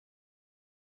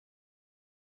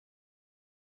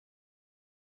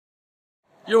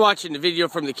You're watching the video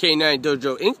from the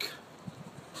K9Dojo Inc.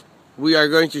 We are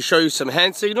going to show you some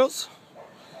hand signals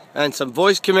and some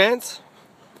voice commands.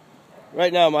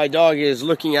 Right now my dog is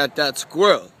looking at that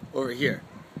squirrel over here.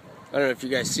 I don't know if you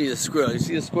guys see the squirrel. You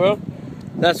see the squirrel?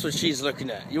 That's what she's looking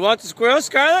at. You want the squirrel,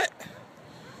 Scarlett?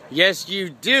 Yes, you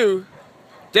do.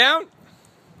 Down.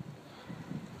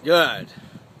 Good.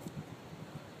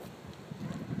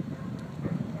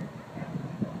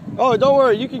 Oh, don't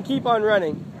worry. You can keep on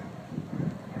running.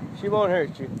 She won't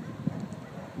hurt you.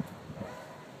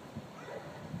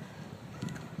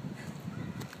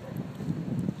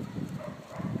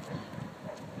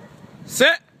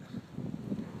 Sit.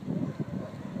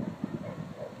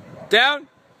 Down.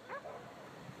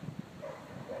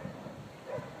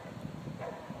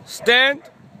 Stand.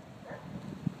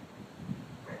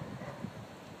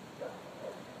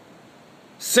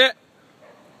 Sit.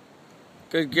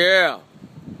 Good girl.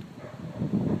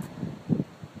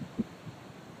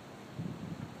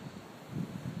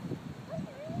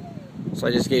 So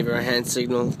I just gave her a hand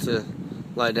signal to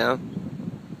lie down.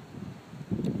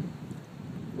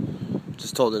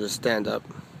 Just told her to stand up.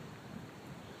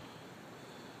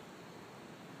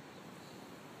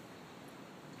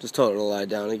 Just told her to lie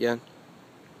down again.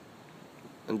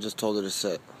 And just told her to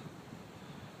sit.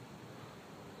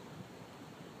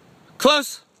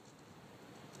 Close!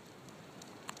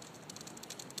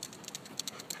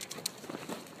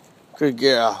 Good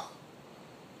girl.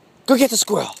 Go get the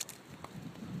squirrel!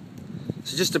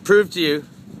 So just to prove to you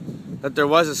that there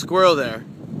was a squirrel there,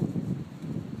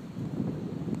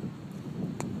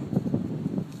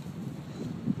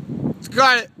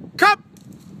 got it. Come.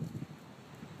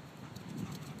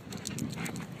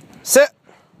 Sit.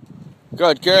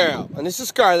 Good girl. And this is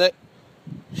Scarlett.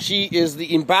 She is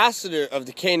the ambassador of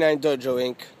the K9Dojo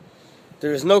Inc.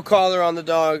 There is no collar on the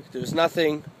dog. There's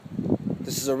nothing.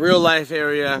 This is a real life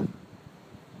area.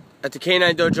 At the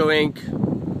K9Dojo Inc.,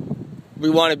 we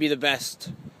want to be the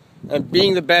best. And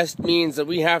being the best means that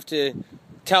we have to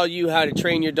tell you how to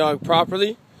train your dog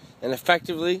properly and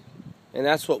effectively. And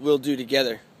that's what we'll do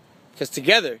together. Because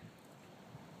together,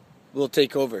 we'll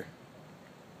take over.